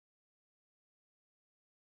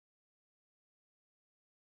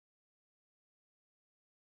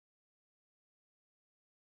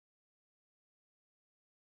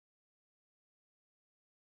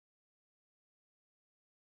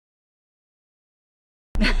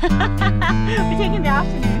We're taking the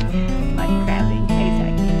afternoon mud crabbing. Hey,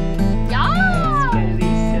 Zachy. Yeah! It's gonna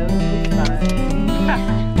be so fun.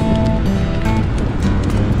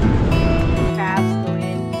 Crabs go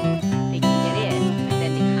in, they can get in, but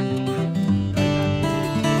then they can't get out.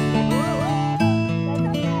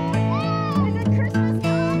 Is it Christmas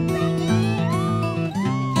time, baby?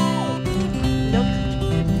 Look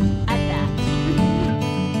at that.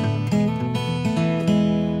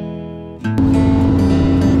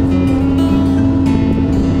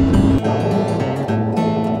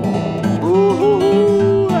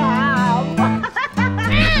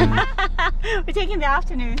 We're taking the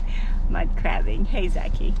afternoon mud crabbing. Hey,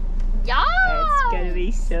 Zachy. Yeah! It's gonna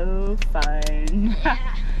be so fun. Yeah.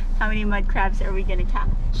 How many mud crabs are we gonna catch?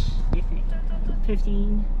 What do you think?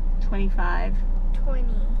 15? 25? 20.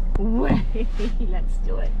 Way! Let's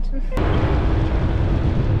do it.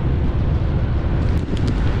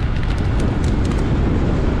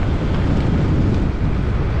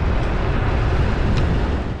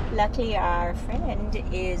 Luckily, our friend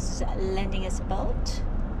is lending us a boat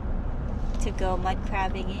to go mud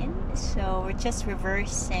crabbing in, so we're just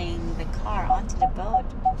reversing the car onto the boat.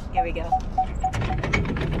 Here we go.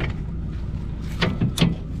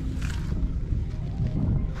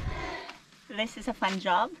 This is a fun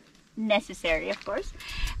job, necessary of course.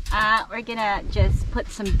 We're gonna just put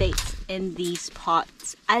some baits in these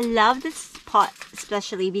pots. I love this pot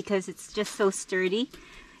especially because it's just so sturdy,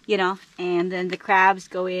 you know, and then the crabs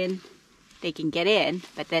go in, they can get in,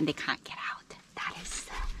 but then they can't get out. That is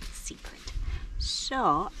the secret.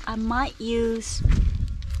 So I might use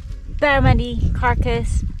Brahmini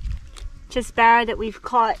carcass, just barra that we've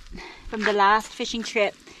caught from the last fishing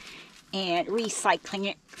trip, and recycling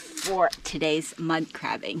it for today's mud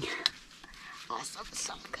crabbing. Awesome.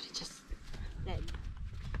 So I'm gonna just let it.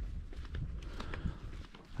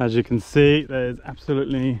 As you can see, there's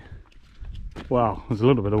absolutely, well, there's a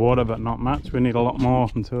little bit of water, but not much. We need a lot more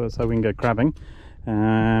until so we can go crabbing.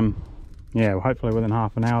 Yeah, well, hopefully within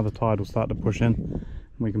half an hour the tide will start to push in.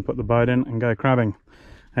 We can put the boat in and go crabbing.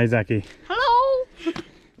 Hey, Zachy. Hello!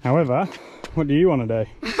 However, what do you want to do?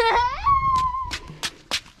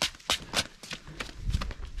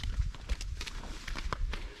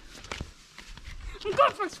 I'm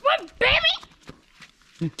going for a swim, baby!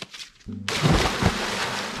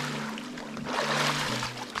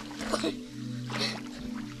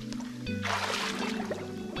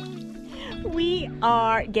 We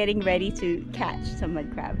are getting ready to catch some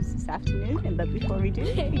mud crabs this afternoon, but before we do,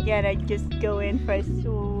 we gotta just go in for a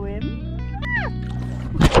swim.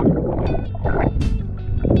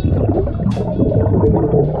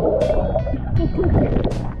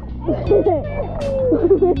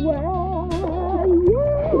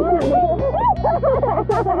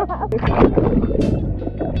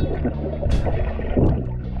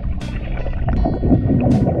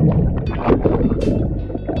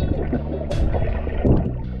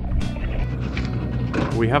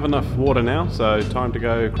 We have enough water now, so time to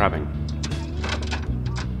go crabbing.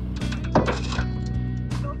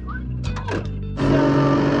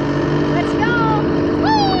 Let's go!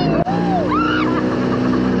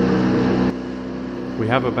 We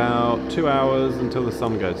have about 2 hours until the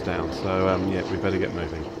sun goes down, so yeah, we better get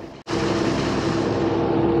moving.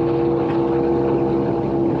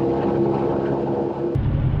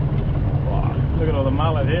 Wow, look at all the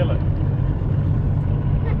mullet here, look.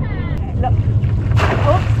 Look.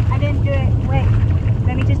 Oops, I didn't do it. Wait,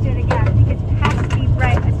 let me just do it again because it has to be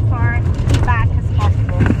right as far back as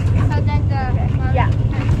possible. So then the... Yeah.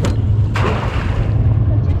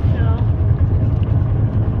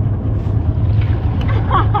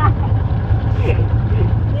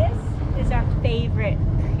 This is our favorite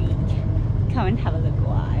creek. Come and have a look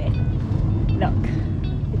why. Look,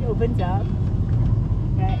 it opens up,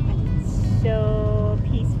 right? And it's so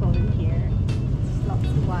peaceful in here. There's lots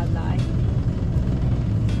of wildlife.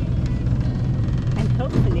 And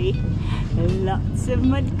hopefully, lots of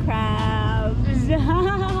mud crabs. I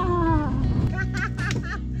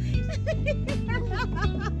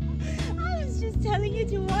was just telling you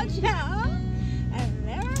to watch out. And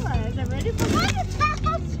there I was, I'm ready for mud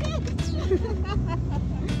crabs.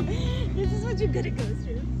 This is what you're gonna go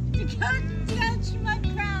through. You can't catch mud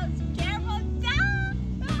crabs. Careful, down.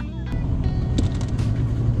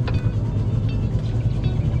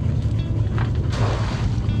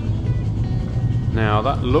 Now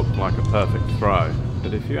that looked like a perfect throw,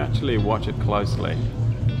 but if you actually watch it closely,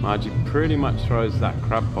 Margie pretty much throws that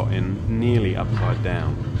crab pot in nearly upside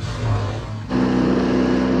down.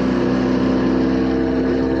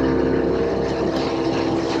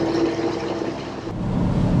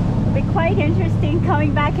 It'll be quite interesting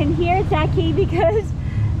coming back in here, Zachy, because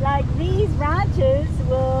Like these ranches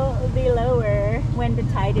will be lower when the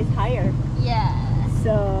tide is higher. Yeah.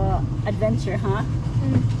 So adventure, huh?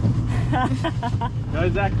 Go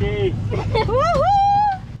Zachy!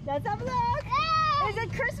 Woohoo! Let's have a look. Is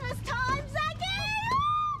it Christmas time, Zachy?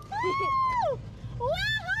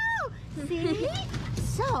 Woohoo! See?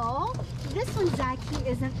 So this one, Zachy,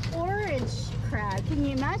 is an orange crab. Can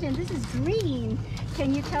you imagine? This is green.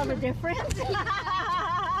 Can you tell the difference?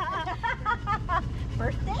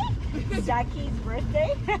 Birthday? Zachy's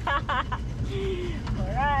birthday?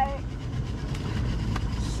 Alright.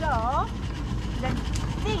 So, the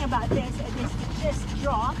thing about this is to just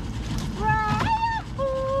drop right.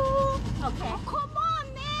 Okay. Oh, come on,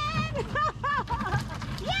 man!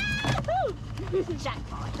 Yahoo!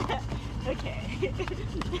 Jackpot. Okay.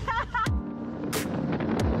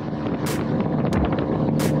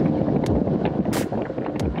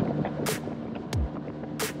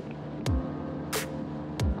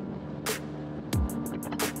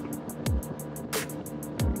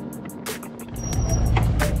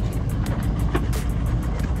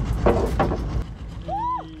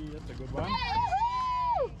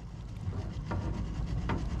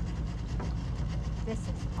 This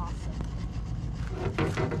is awesome.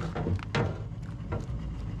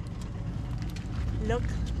 Look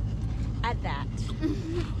at that.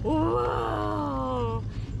 Whoa!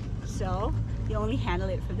 So you only handle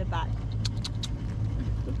it from the back.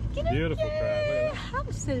 Beautiful crab, look at that.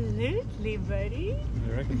 Absolutely, buddy.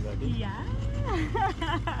 You reckon, Zachy? Yeah.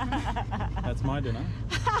 That's my dinner.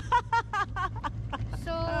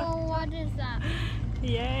 So what is that?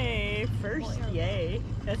 Yay! First, yay.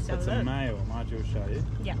 That's That's a male. Margie will show you.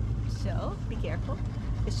 Yeah. So be careful.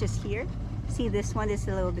 It's just here. See, this one is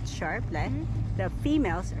a little bit sharp. Like the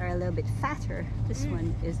females are a little bit fatter. This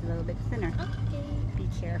one is a little bit thinner. Okay. Be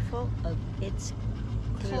careful of its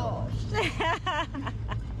claws.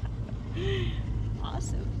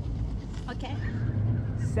 Awesome. Okay.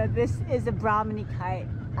 So this is a Brahmini kite,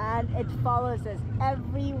 and it follows us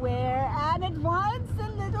everywhere, and it wants a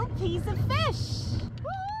little piece of fish.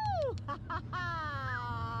 Woo!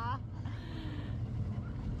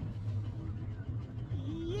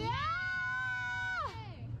 Yeah!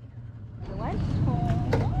 One.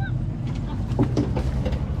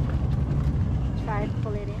 Try and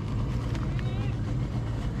pull it in.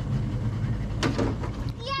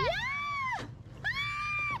 Yay!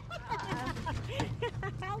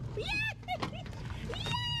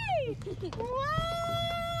 Wow!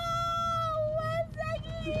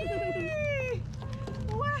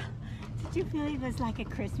 Wow! Did you feel it was like a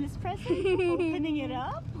Christmas present? Opening it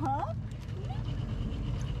up, huh?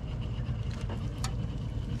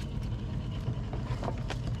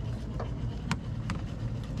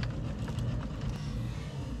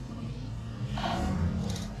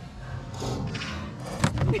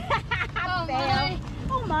 Oh Fail. my.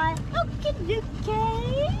 Oh my.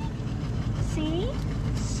 Okay. See?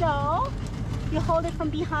 So, you hold it from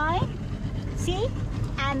behind. See?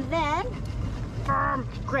 And then, firm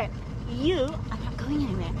grip. You are not going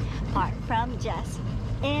anywhere. Apart from just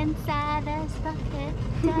inside this bucket.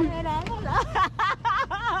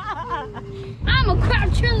 I'm a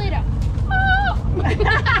crowd cheerleader.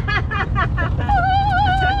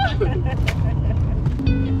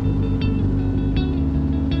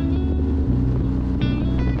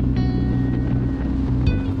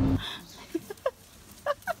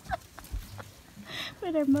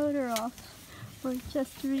 With our motor off, we're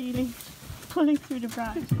just really pulling through the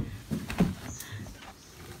branch.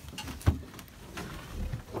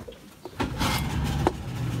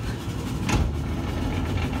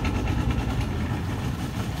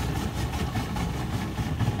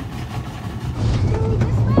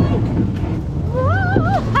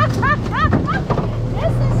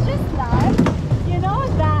 This is just nice. You know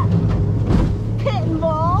that pit and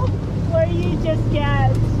ball where you just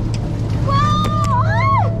get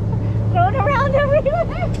thrown around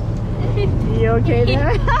everywhere. You okay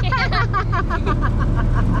there?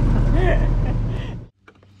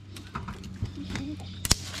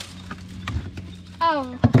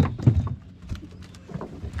 Oh.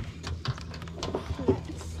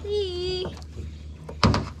 Let's see.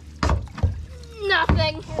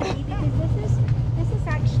 Nothing. Because this is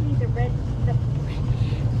actually the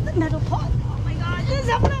metal pot. Oh my god, this is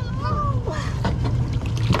happening.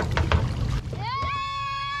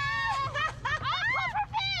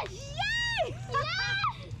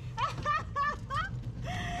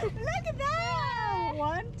 Look at that!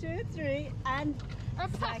 1, 2, 3, and A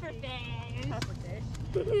pufferfish. pufferfish.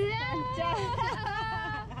 Yeah.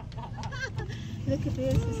 Look at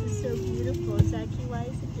this. This is so beautiful. Zachy, why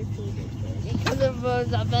is it your favorite fish? Because it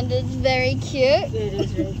blows up and it's very cute. It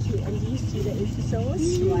is very cute. And do you see that it's just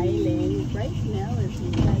almost smiling right now with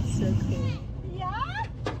you? That's so cool. Yeah?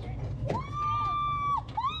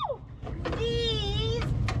 These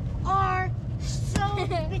are so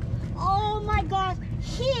big. Oh my gosh.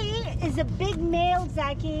 He is a big male,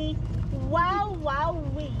 Zachy. Wow, wow,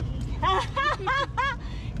 wee.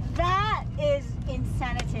 That is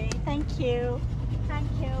insanity. Thank you. Thank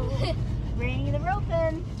you. Bring the rope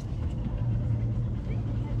in.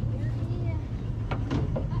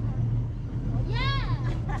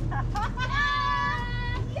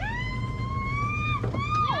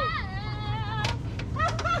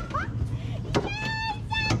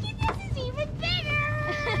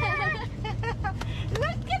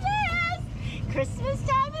 Christmas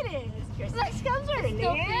time it is. Christmas comes early.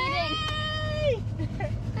 Still feeding. Yay!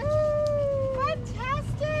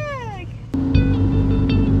 Fantastic!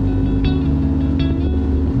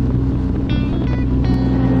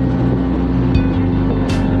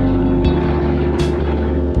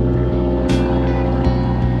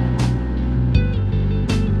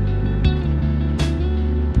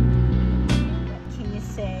 What can you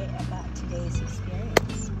say about today's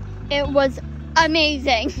experience? It was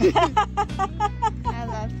amazing. I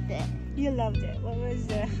loved it. You loved it. What was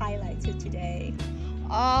the highlights of today?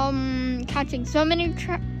 Catching so many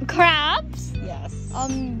crabs. Yes.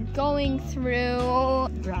 Going through.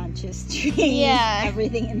 Branches, trees, Yeah.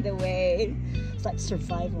 everything in the way. It's like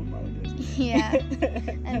survival mode. Yeah.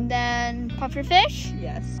 And then pufferfish.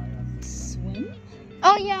 Yes. Swim?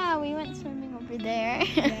 Oh yeah, we went swimming over there.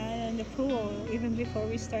 Yeah, in the pool, even before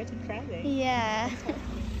we started crabbing. Yeah.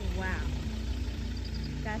 Wow.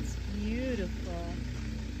 That's beautiful.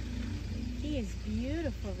 He is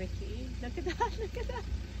beautiful, Ricky. Look at that, look at that.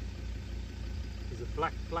 He's a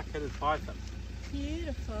black-headed python.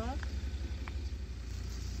 Beautiful.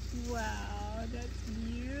 Wow, that's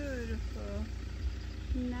beautiful.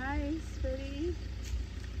 Nice, buddy.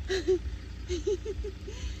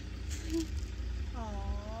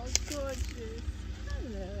 Oh, gorgeous.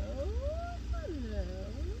 Hello. Hello.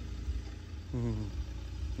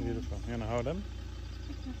 Beautiful. You gonna hold him?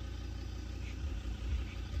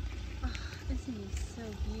 Oh, isn't he so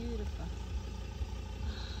beautiful?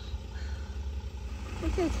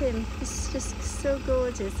 Look at him. He's just so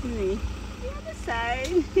gorgeous, isn't he? The other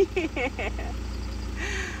side.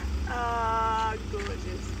 Oh,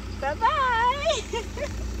 gorgeous. Bye-bye.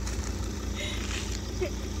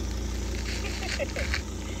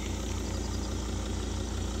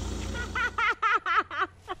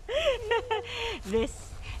 This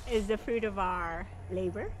is the fruit of our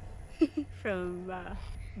labor from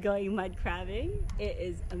going mud crabbing. It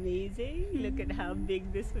is amazing. Look at how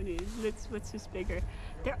big this one is. Looks what's just bigger.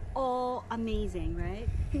 They're all amazing, right?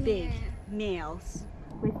 Big males.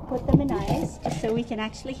 We put them in ice so we can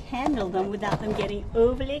actually handle them without them getting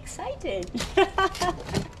overly excited.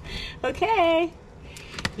 Okay.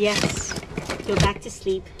 Yes. Go back to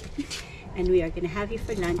sleep. And we are going to have you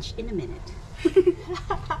for lunch in a minute.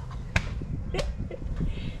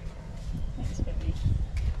 That's funny.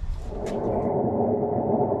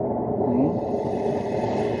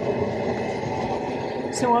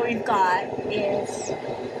 So what we've got is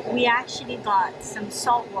we actually got some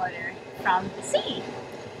salt water from the sea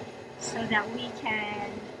so that we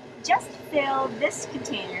can just fill this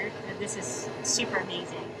container. This is super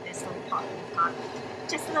amazing, this little pot we've got.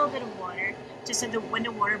 Just a little bit of water, just so that when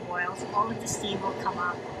the water boils, all of the steam will come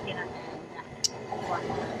up, you know, and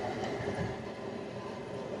warm up.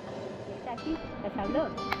 Zachy, that's how it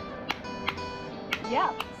looks.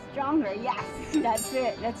 Yep, stronger, yes, that's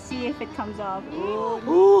it. Let's see if it comes off.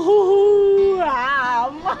 Ooh,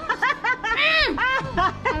 wow.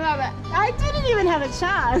 I love it. I didn't even have a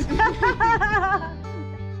chance.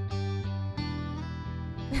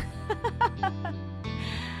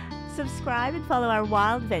 Subscribe and follow our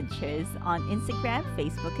wild ventures on Instagram,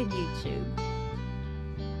 Facebook, and YouTube.